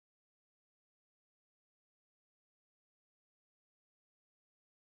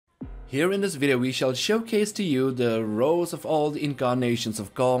Here in this video we shall showcase to you the roars of all the incarnations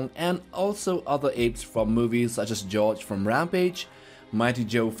of Kong and also other apes from movies such as George from Rampage, Mighty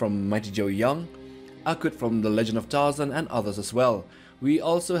Joe from Mighty Joe Young, Akut from The Legend of Tarzan and others as well. We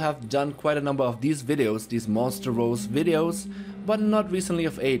also have done quite a number of these videos, these monster roars videos, but not recently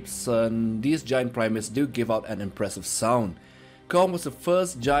of apes, and these giant primates do give out an impressive sound. Kong was the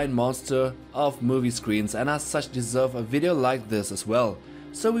first giant monster of movie screens and as such deserve a video like this as well.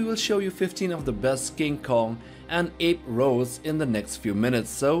 So we will show you 15 of the best King Kong and ape roars in the next few minutes.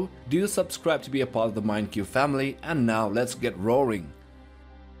 So do subscribe to be a part of the MindQ family, and now let's get roaring.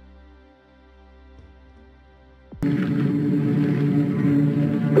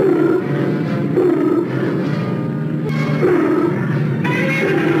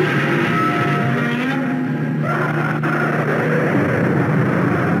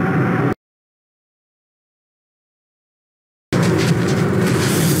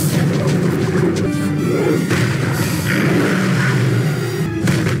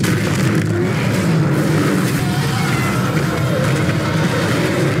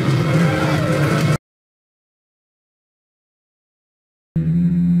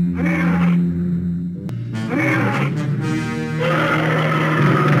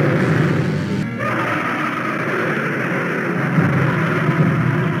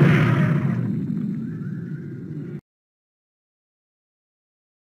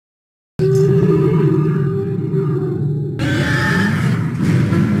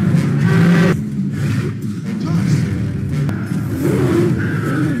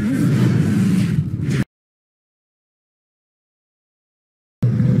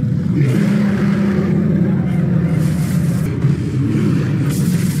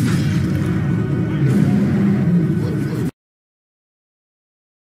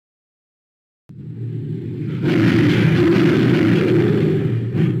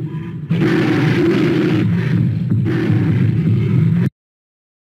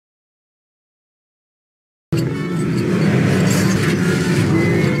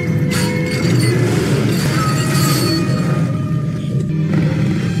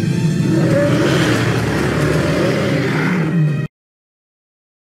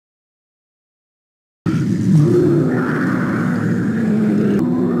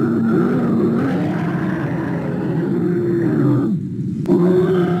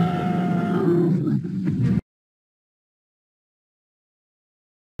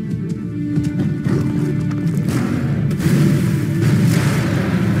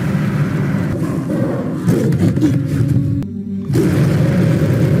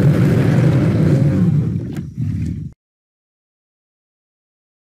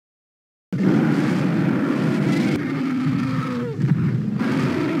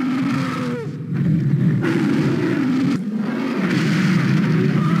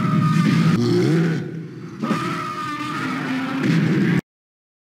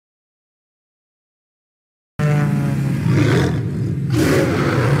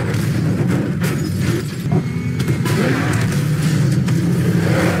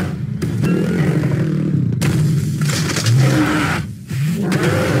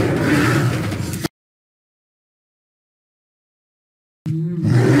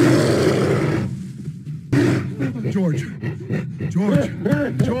 George!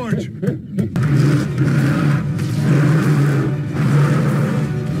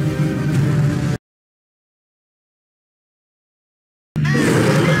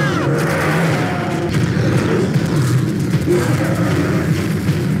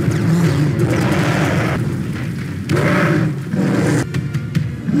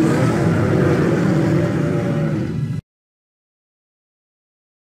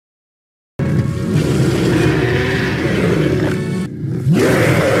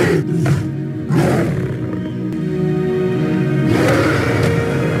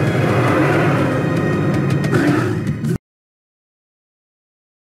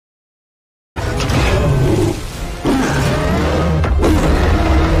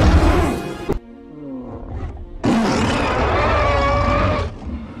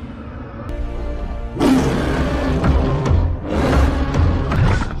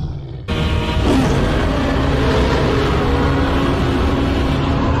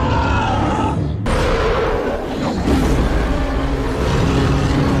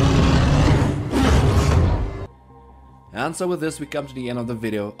 And so with this we come to the end of the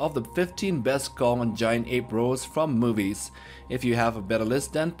video of the 15 best Kong and giant ape roars from movies. If you have a better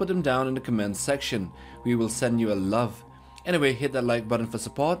list, then put them down in the comments section. We will send you a love. Anyway, hit that like button for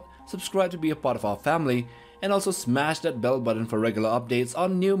support, subscribe to be a part of our family, and also smash that bell button for regular updates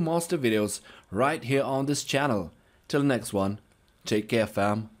on new monster videos right here on this channel. Till next one, take care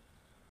fam.